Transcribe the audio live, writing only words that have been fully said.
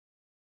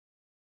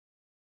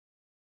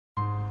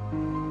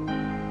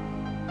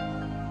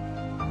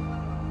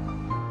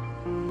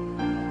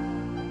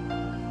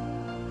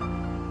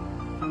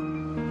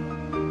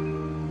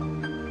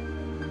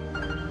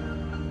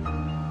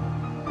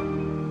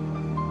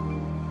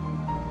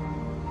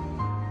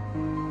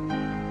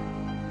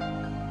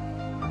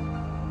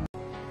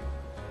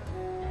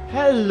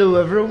Hello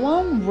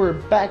everyone, we're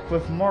back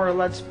with more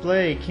Let's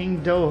Play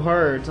Kingdom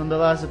Hearts. On the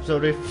last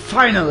episode we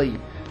finally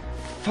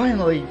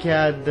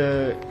got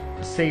the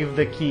Save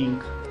the King.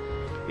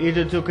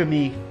 It took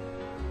me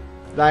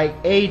like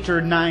 8 or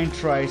 9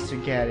 tries to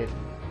get it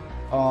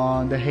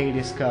on the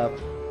Hades Cup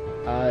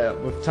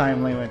with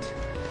time limit.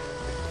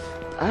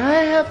 I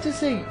have to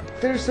say,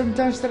 there's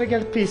sometimes that I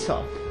get pissed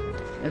off,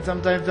 and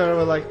sometimes that I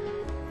was like,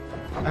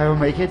 I will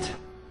make it.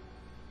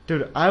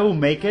 Dude, I will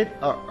make it,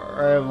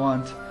 or I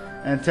won't.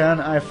 And then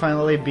I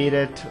finally beat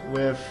it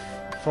with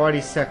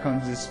 40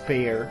 seconds to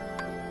spare.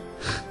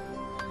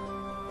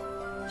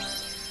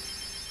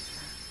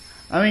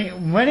 I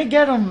mean, when you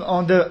get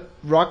on the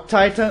Rock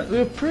Titan,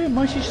 we're pretty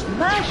much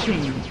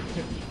smashing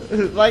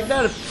like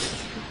that. It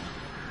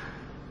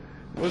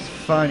was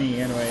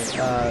funny anyway.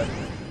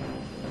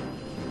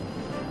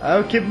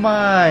 I'll keep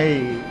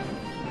my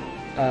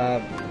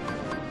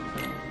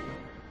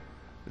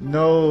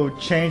no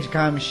change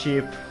cam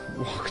ship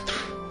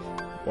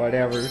walkthrough,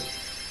 whatever.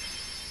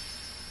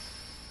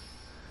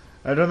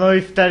 I don't know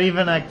if that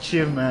even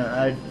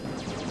achievement.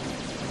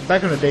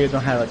 Back in the day, you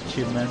don't have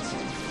achievements.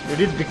 We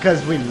did it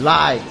because we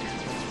like.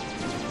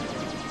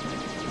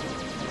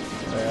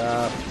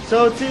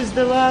 So it is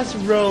the last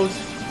rose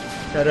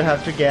that I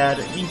have to get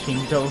in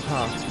Kingdom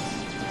Hearts.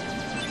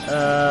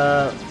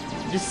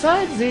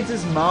 Besides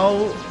it's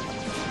small,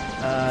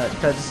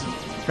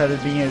 that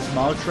being a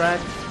small track,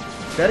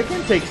 that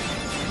can take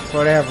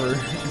forever.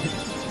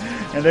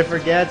 And I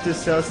forget to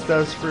sell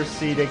stuff for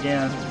seed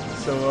again,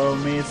 so I'll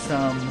miss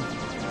some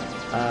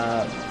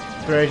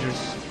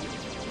treasures.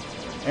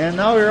 And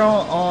now we're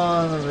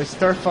on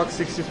Star Fox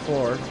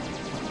 64.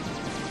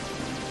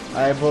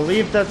 I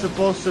believe that's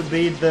supposed to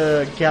be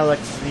the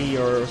Galaxy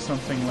or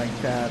something like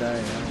that.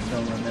 I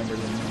don't remember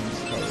the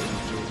names.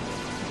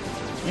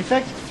 In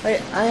fact,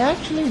 I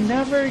actually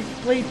never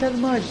played that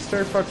much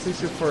Star Fox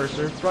 64,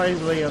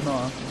 surprisingly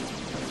enough.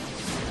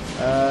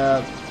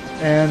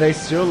 And I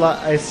still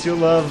love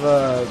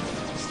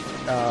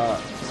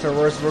Star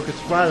Wars Rogue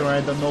Squadron.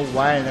 I don't know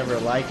why I never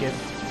like it.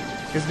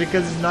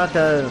 Because it's not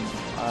a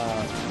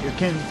you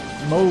can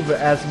move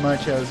as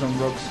much as on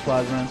Rogue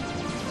Squadron.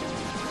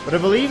 But I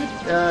believe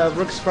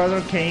Rogue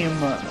Squadron came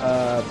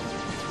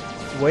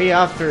way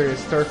after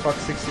Star Fox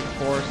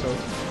 64, so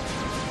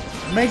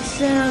makes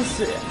sense.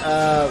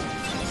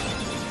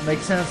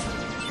 Makes sense.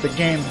 The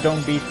game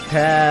don't be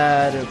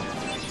that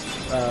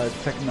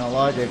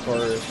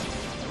technological or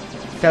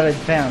that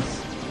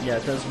advanced. Yeah,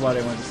 that's what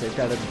I want to say.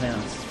 That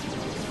advanced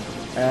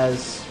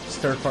as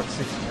Star Fox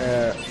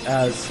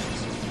as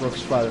Rogue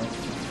Squadron.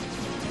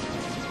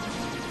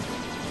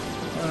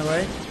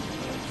 Anyway.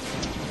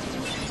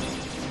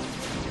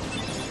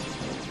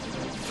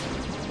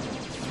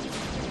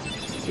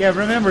 Yeah,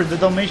 remember the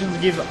Dalmatians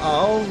give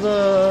all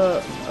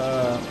the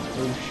oh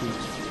shoot.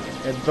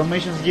 The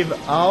Dalmatians give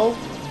all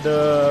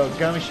the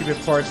Gummy Ship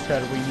parts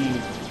that we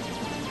need.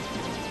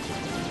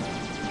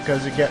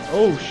 Because you get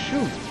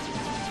shoot.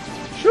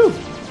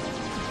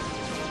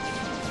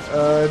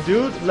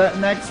 Dude,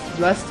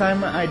 last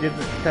time I did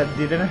that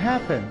didn't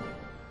happen.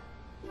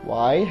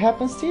 Why it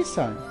happens this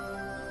time?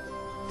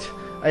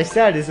 I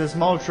said it's a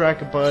small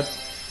track, but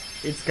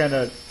it's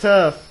kinda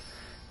tough.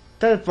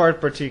 That part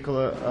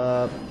particular.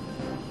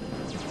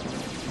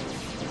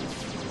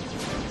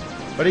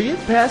 But I did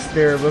pass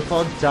there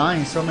without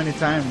dying so many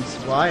times.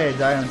 Why I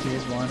die on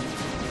this one?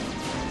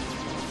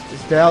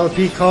 It's the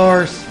LP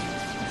cars.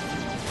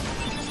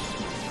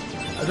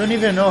 I don't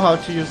even know how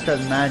to use that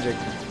magic.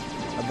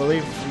 I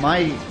believe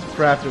my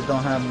crafters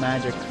don't have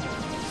magic.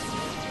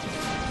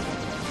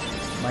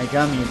 My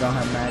gummy don't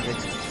have magic.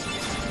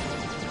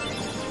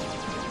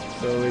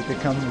 So it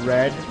becomes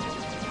red.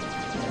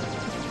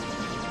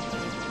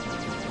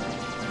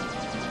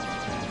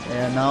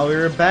 And now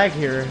we're back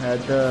here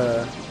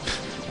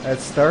at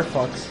Star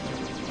Fox.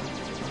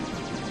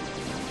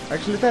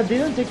 Actually, that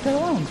didn't take that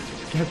long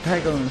to get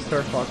back on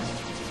Star Fox.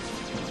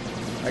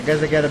 I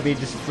guess I gotta be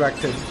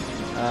distracted.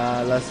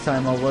 Last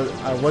time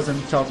I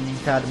wasn't talking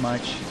that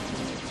much.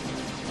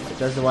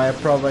 That's why I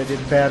probably did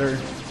better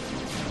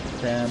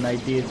than I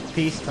did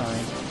this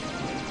time.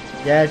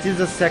 Yeah, it is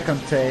a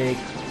second take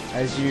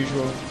as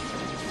usual.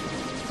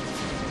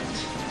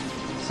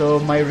 So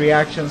my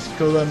reactions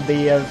couldn't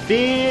be a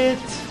bit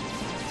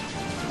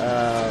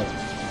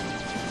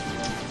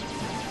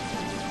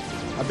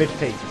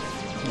fake.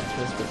 Yeah,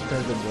 that's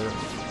the word.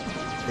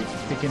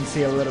 They can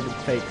see a little bit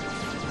fake.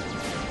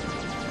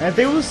 And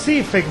they will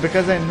see fake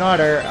because I'm not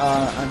a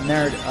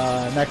nerd,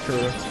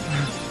 nectar.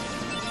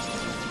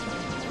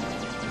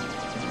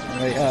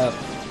 Anyway,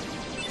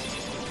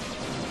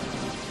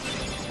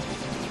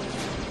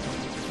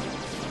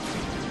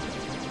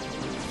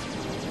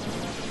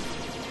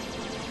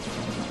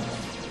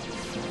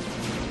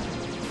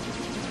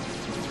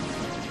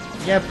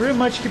 yeah, pretty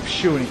much keep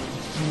shooting.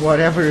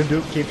 Whatever you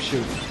do, keep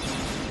shooting.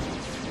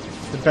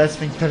 It's the best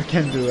thing that I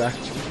can do,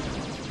 actually.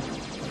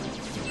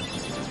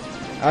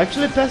 I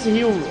actually passed the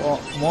hill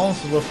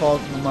once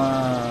without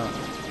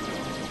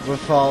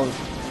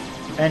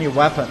any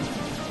weapon.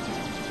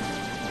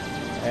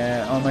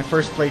 on my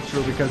first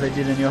playthrough because I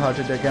didn't know how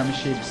to do gun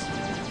ships,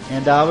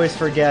 and I always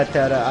forget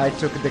that I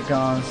took the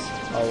guns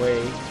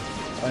away.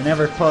 I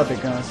never put the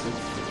guns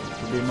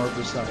to be more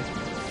precise.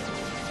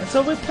 And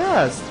so we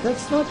passed.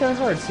 That's not that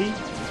hard, see?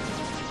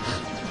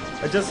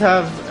 I just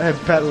have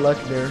bad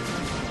luck there.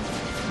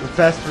 We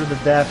passed through the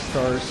Death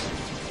Stars.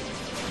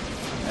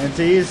 And it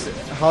is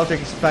how they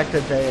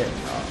expected that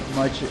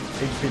much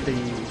HP they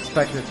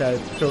expected that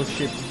those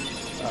ships.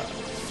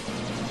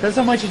 That's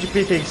how much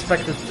HP they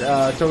expected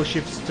those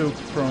ships took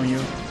from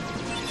you.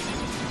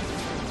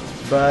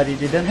 But it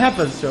didn't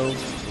happen, so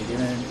it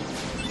didn't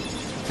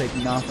take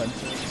nothing.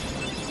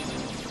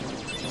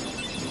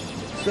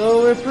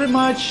 So we're pretty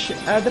much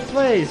at the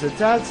place.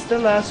 That's the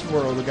last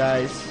world,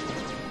 guys.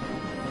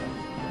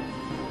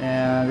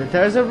 And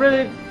there's a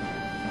really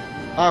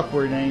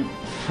awkward name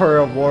for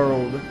a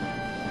world.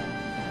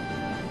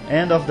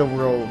 End of the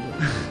world.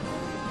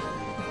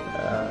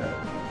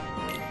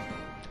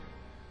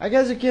 I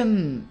guess you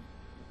can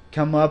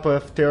come up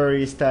with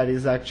theories that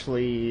is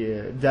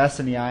actually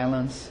Destiny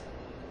Islands.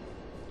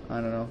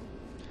 I don't know.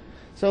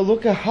 So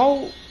look at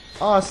how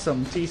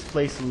awesome this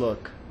place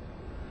look.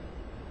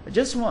 I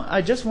just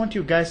want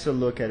you guys to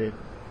look at it.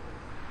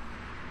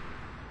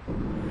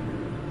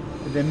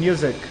 The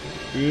music,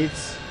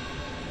 it's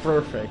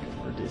perfect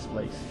for this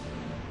place.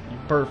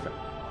 Perfect.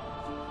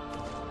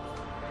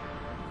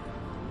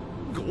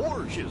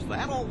 Gorge, is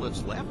that all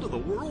that's left of the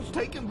worlds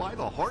taken by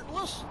the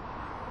Heartless?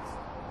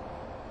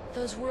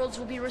 Those worlds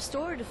will be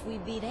restored if we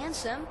beat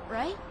Ansem,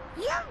 right?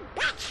 You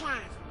betcha!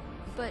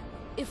 But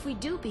if we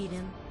do beat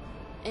him,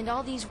 and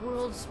all these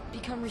worlds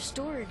become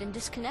restored and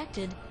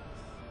disconnected,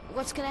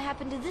 what's gonna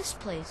happen to this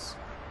place?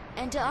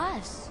 And to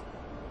us?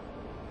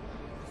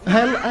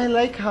 I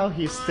like how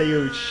his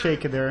tail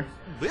shake there.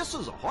 This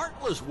is a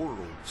Heartless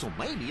world, so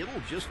maybe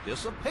it'll just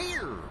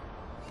disappear.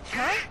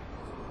 Huh?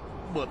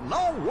 But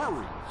no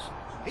worries.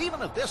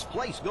 Even if this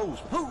place goes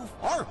poof,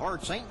 our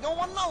hearts ain't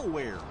going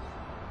nowhere.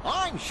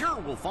 I'm sure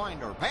we'll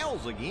find our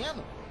pals again.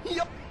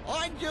 Yep,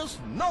 I just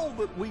know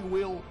that we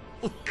will.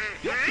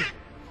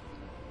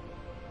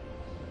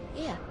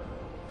 Yeah,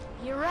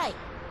 you're right.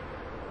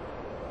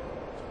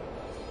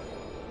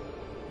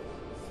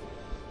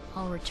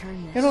 I'll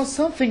return this. You know,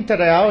 something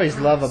that I always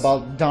love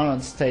about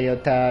Donald's Tale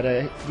that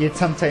it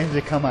sometimes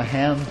become a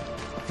hand.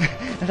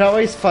 And I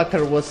always thought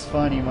that was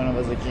funny when I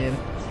was a kid.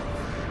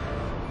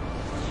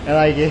 And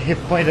like he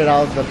pointed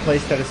out the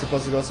place that it's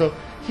supposed to go. So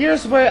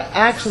here's where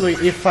actually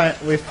we fight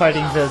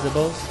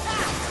Invisibles.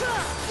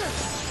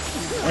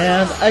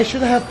 And I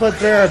should have put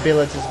their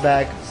abilities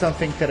back,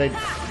 something that I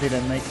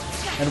didn't make.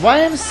 And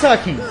why I'm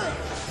sucking?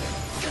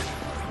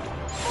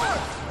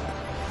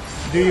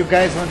 Do you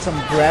guys want some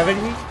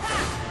gravity?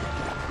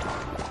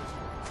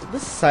 The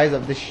size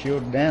of the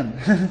shield then.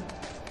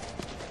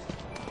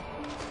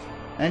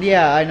 And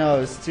yeah, I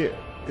know,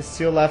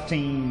 still left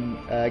in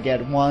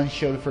get one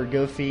shield for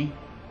Goofy.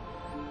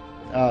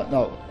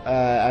 No,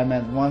 I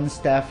meant one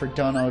staff for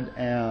Donald,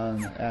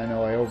 and I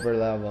know I over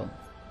level.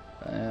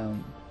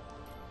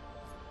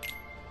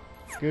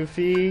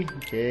 Goofy,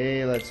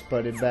 okay, let's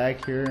put it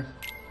back here.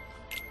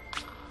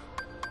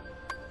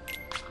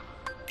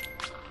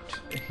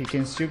 He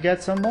can still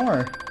get some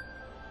more.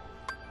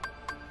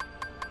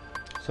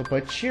 So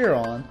put Cheer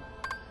on.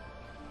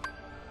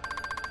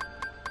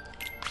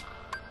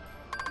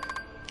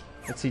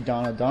 Let's see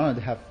Donald. Donald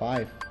have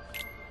 5.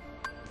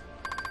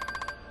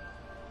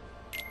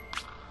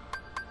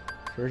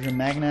 Treasure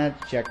Magnet,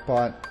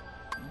 Jackpot,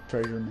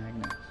 Treasure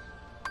Magnet.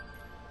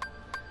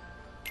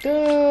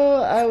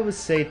 Though I would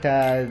say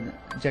that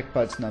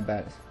Jackpot's not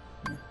bad.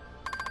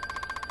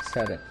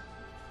 Said it.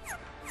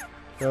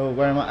 So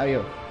where am I? Oh,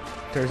 yo.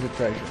 There's the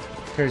treasure.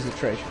 There's the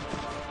treasure.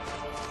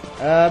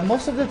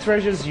 Most of the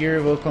treasures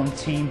here will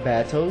contain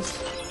battles.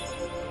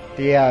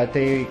 Yeah,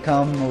 they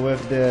come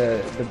with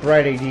the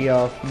bright idea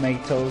of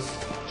make those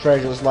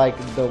treasures like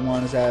the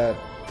ones at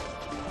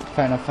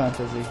Final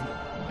Fantasy,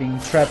 being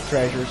trap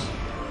treasures.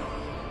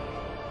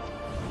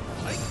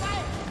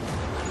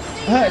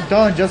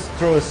 Don't just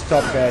throw a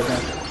stop guy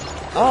then.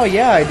 Oh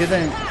yeah, I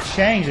didn't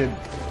change it.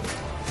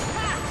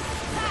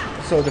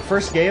 So the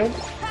first Gale.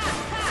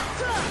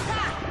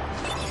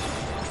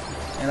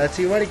 And let's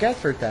see what I got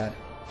for that.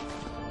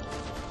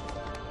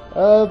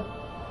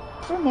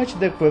 Pretty much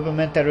the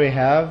equipment that we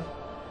have.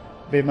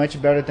 Be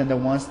much better than the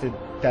ones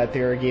that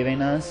they are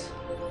giving us.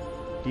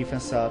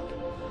 Defense up.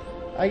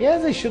 I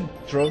guess I should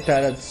throw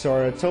that at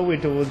Sora. I thought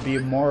it would be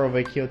more of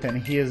a kill than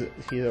he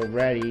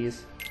already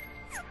is.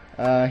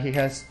 He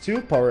has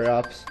 2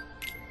 power-ups.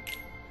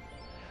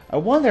 I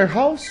wonder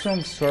how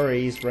strong Sora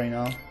is right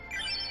now.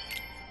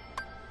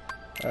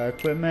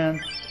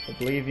 Equipment,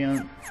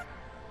 Oblivion.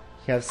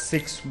 He has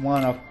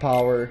 6-1 of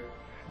power.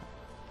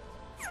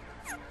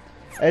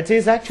 It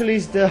is actually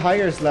the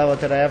highest level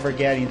that I ever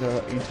get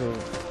into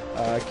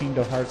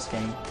Kingdom Hearts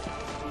game.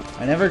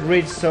 I never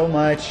reached so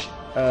much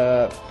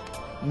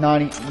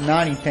not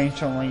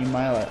intentionally in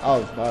my life.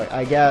 Oh,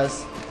 I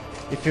guess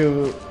if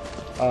you,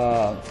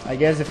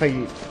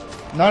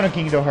 not a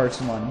Kingdom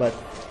Hearts one, but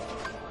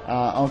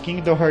On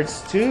Kingdom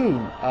Hearts 2,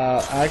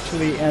 I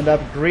actually end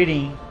up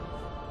greeting.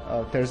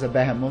 There's a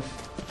Behemoth.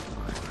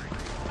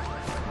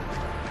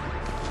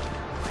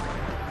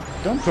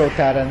 Don't throw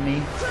that at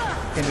me.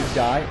 Can you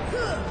die?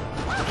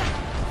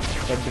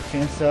 Got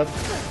defense up.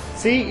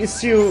 See, it's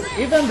still,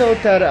 even though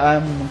that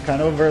I'm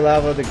kind of over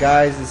level, the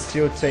guys is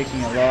still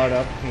taking a lot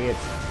of hits.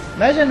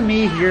 Imagine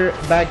me here,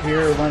 back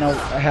here, when I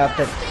have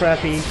that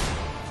crappy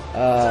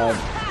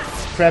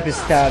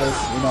status.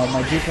 You know,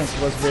 my defense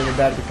was really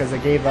bad because I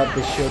gave up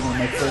the shield in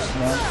my first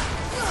one.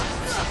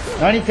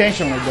 Not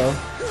intentionally though,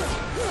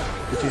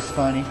 which is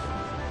funny.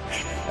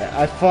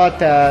 I thought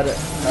that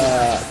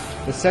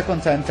the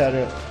second time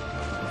that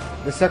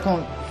the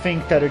second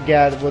thing that I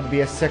get would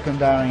be a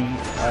secondary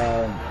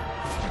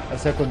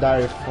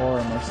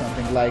form or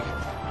something like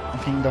in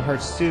Kingdom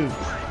Hearts 2.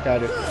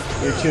 That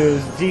you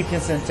choose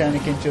defense and then you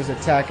can choose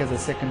attack as a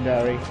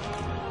secondary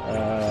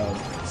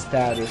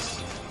status,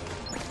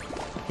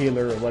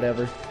 healer or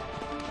whatever.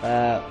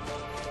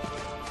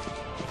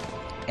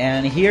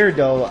 And here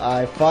though,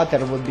 I thought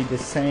that it would be the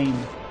same,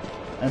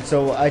 and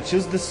so I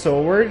chose the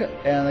sword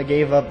and I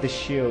gave up the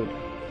shield.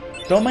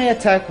 Though my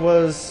attack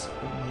was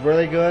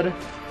really good,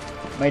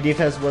 my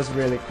defense was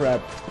really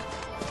crap.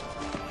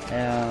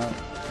 And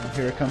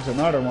here comes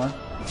another one.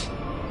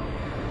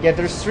 Yeah,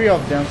 there's 3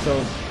 of them,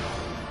 so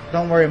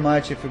don't worry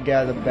much if you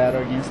get a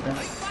battle against them.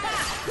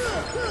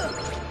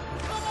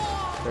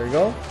 There you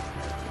go.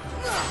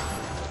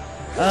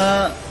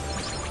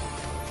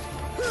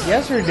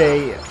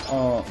 Yesterday,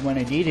 when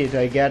I did it,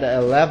 I got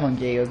 11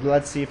 gales.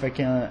 Let's see if I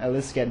can at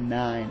least get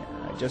 9.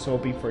 I'm just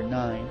hoping for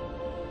 9.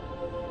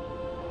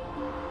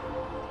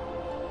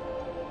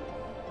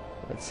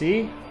 Let's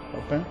see.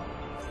 Open.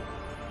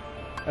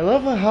 I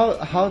love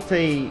how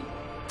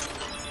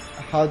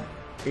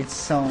it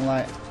sound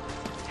like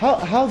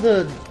how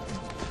the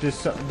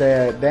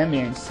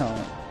ambient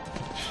sound.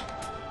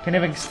 Can't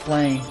even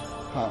explain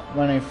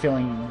when I'm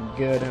feeling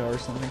good or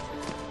something.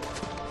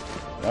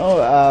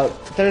 Oh,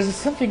 there's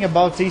something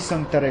about this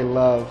song that I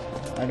love.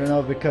 I don't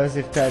know because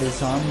if that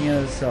is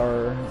ominous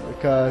or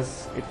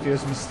because it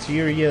feels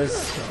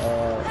mysterious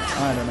or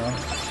I don't know.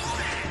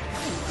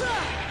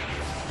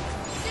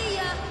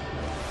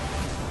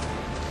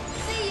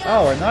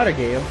 Oh, another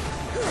gale.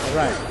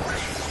 Alright.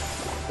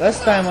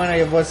 Last time when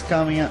I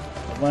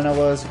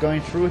was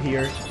going through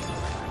here,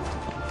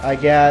 I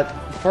got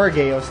 4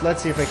 gales.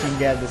 Let's see if I can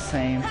get the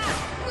same.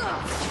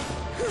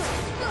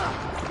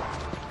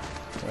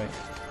 Right.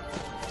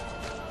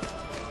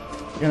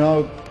 You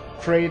know,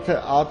 create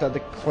out of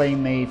the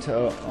claymate.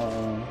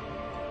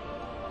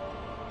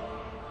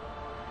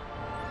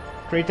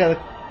 Create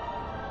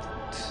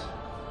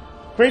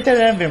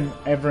an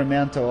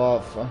environmental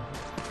of.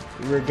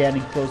 We're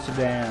getting close to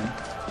the end.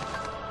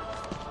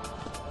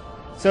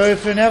 So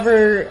if you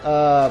never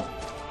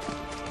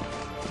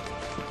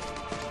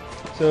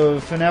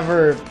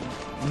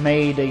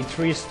made a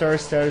 3-star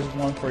status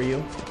one for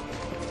you,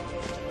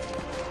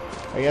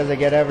 I guess I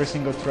get every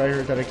single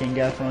treasure that I can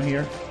get from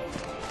here.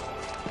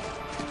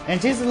 And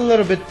this is a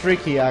little bit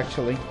tricky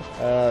actually,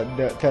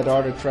 that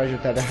other treasure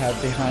that I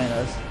have behind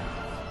us.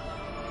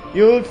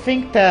 You would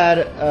think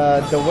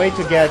that the way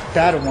to get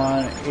that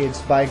one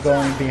is by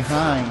going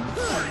behind,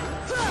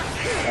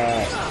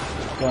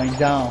 going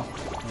down,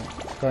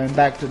 going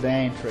back to the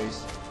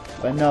entrance.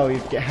 But no, you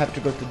have to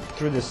go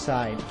through the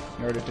side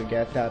in order to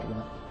get that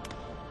one.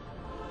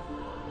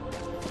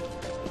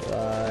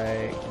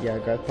 Like, yeah,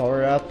 got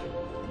power up,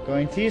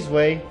 going this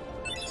way,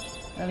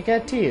 and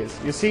get this.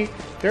 You see,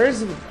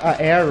 there's an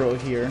arrow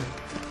here.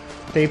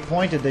 They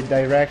pointed the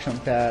direction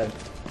that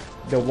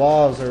the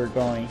walls are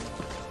going.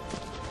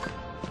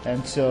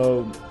 And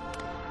so,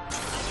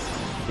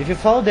 if you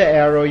follow the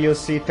arrow, you'll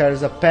see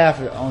there's a path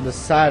on the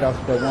side of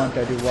the one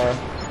that you are.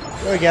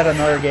 You'll get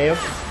another gale.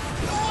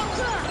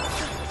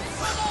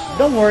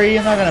 Don't worry,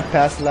 you're not gonna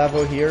pass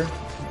level here.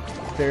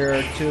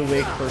 They're too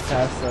weak for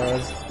past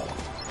us.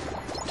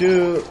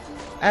 To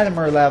add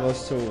more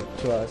levels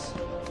to us.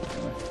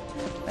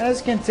 As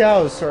you can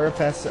tell, Sora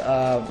passed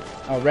a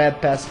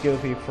red passed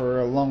Goofy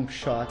for a long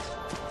shot.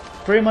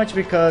 Pretty much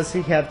because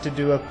he had to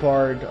do a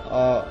part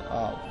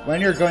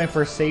when you're going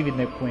for saving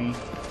the queen.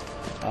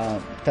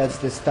 That's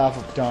the stuff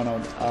of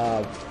Donald.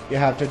 You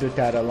have to do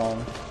that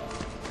alone.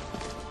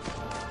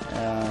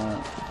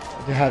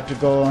 You have to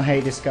go on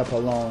Hades Cup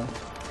alone.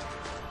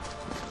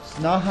 It's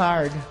not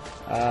hard.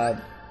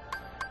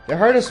 The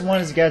hardest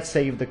one is get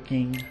save the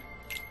king.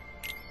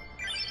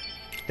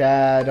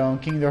 That on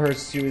Kingdom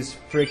Hearts 2 is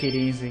freaking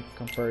easy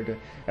compared to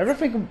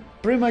everything.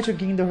 Pretty much on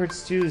Kingdom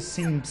Hearts 2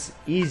 seems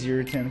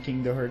easier than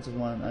Kingdom Hearts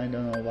 1. I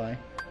don't know why.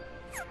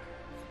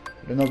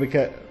 I don't know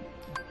because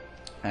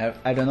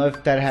I don't know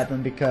if that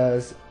happened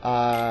because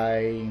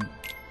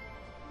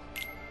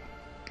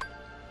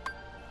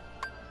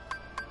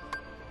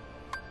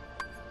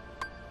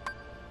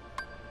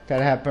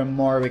that happened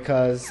more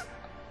because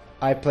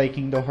I played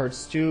Kingdom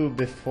Hearts 2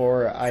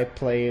 before I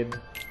played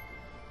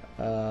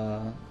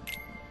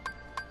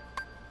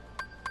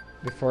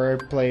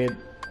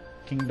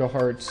Kingdom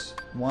Hearts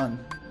 1,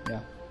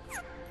 yeah.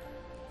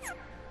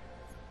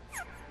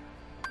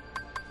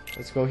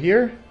 Let's go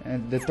here,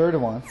 and the third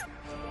one.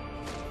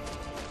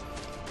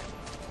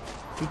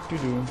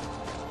 Doo-doo-doo.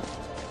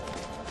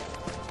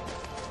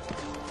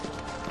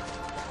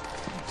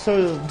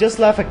 So just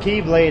left a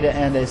keyblade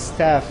and a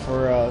staff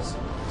for us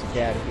to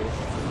get here.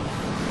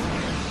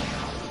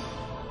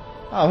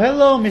 Oh,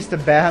 hello, Mr.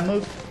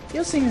 Bahamut.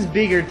 You seems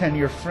bigger than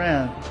your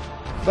friend,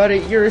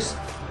 but you're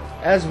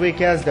as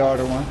weak as the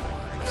other one.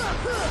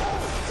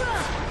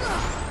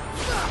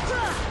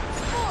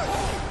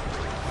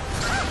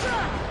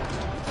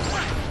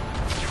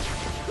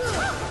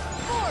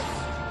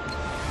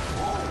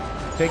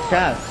 Take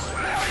that.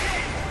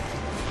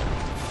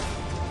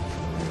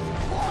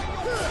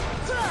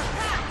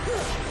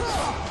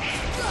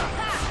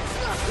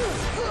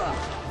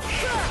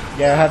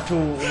 Yeah, I have to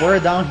wear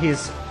down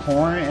his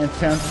horn and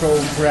then throw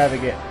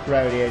gravity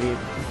at it,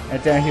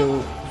 and then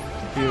he'll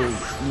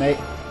make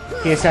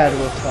his head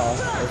will fall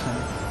or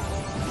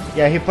something.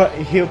 Yeah,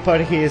 he'll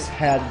put his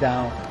head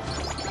down.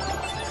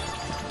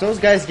 Those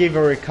guys give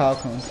very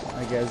calcons,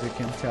 I guess you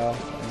can tell.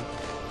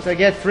 So I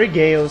get 3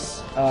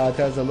 Gales.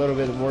 That's a little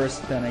bit worse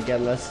than I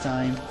get last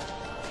time,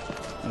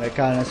 and I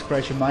kind of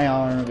scratch my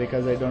arm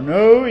because I don't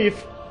know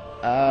if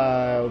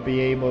I'll be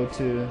able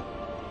to.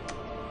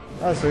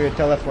 Oh, so you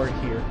teleport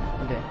here.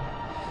 Okay.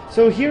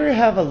 So here we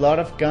have a lot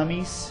of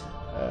gummies.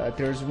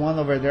 There's one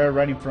over there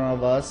right in front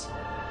of us.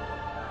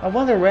 I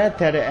wonder where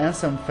that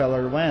Ansem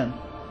feller went.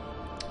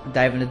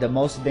 Dive into the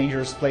most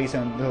dangerous place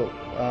and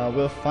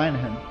we'll find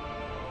him.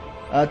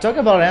 Talk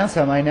about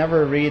Ansem, I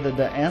never read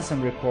the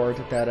Ansem report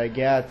that I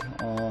get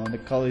on the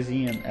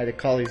Coliseum, at the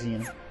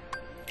Coliseum.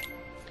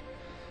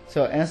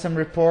 So Ansem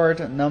report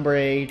number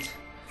 8.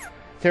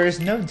 There is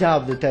no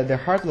doubt that the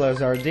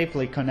Heartless are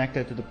deeply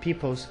connected to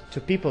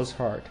people's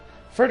heart.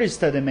 Further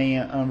study may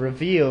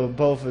reveal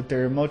both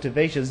their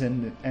motivations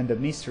and the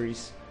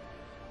mysteries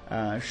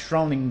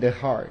shrouding the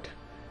heart.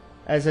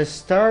 As a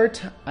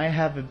start, I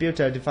have built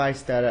a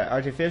device that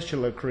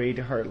artificially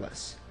creates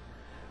Heartless.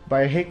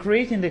 By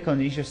recreating the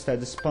conditions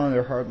that spawn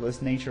the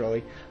Heartless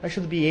naturally, I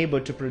should be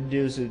able to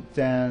produce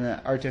them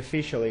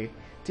artificially.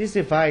 This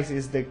device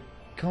is the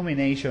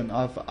culmination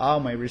of all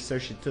my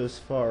research thus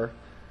far.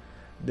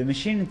 The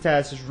machine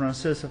tests run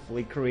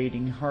successfully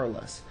creating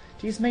Heartless.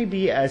 This may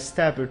be a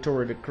step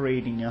toward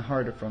creating a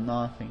heart from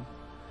nothing.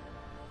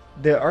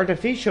 The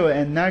artificially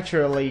and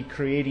naturally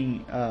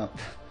created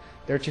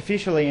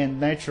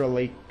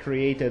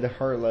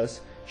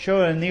Heartless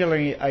show a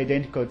nearly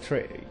identical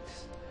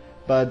traits,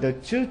 but the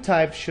 2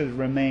 types should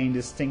remain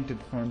distinct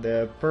from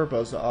the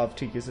purpose of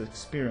this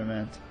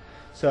experiment.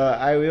 So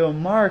I will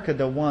mark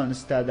the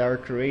ones that are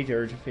created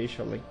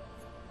artificially.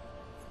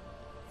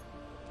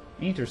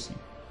 Interesting.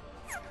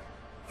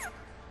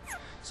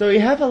 So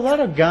you have a lot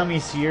of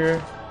gummies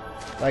here,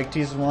 like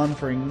this one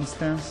for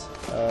instance,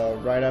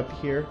 right up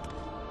here.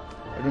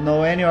 I don't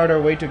know any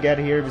other way to get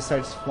here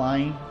besides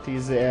flying.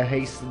 This is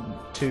haste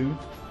 2.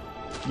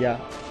 Yeah.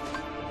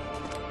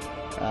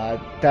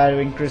 That will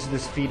increase the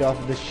speed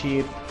of the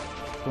ship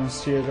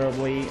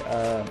considerably.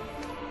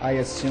 I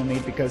assume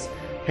it because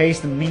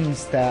haste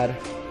means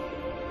that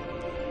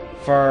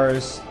far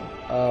as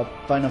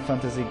Final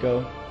Fantasy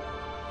go.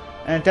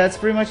 And that's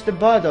pretty much the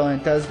bottle,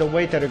 and that's the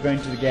weight that you're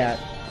going to get.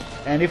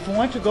 And if you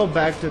want to go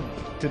back to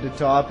the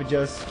top,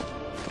 just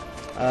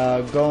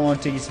go on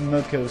to these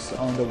mucus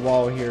on the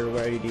wall here,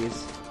 where it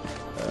is.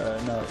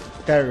 No,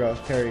 there you go,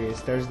 there it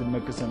is. There's the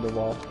mucus on the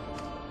wall.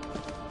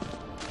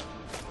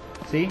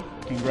 See? You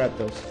can grab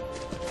those.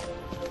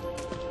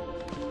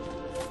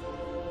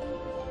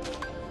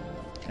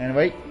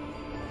 Anyway,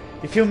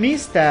 if you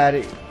miss that,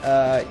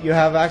 you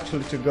have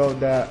actually to go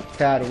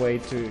that way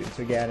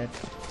to get it.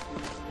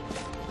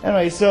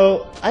 Anyway,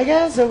 so I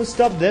guess I will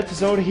stop the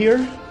episode here.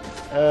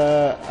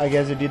 I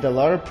guess I did a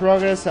lot of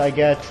progress. I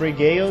got 3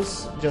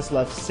 Gales, just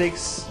left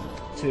 6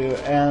 to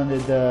end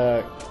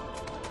the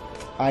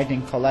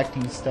item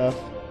collecting stuff.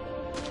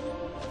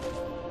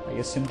 I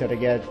assume that I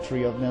get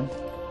 3 of them.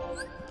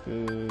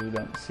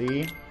 Don't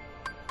see.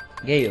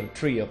 Gale,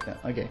 3 of them.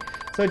 Okay,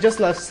 so I just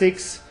left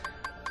 6,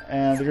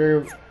 and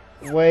we're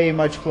way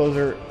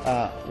closer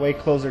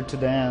to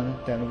the end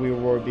than we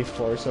were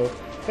before. So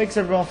thanks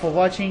everyone for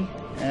watching,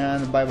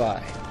 and bye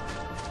bye.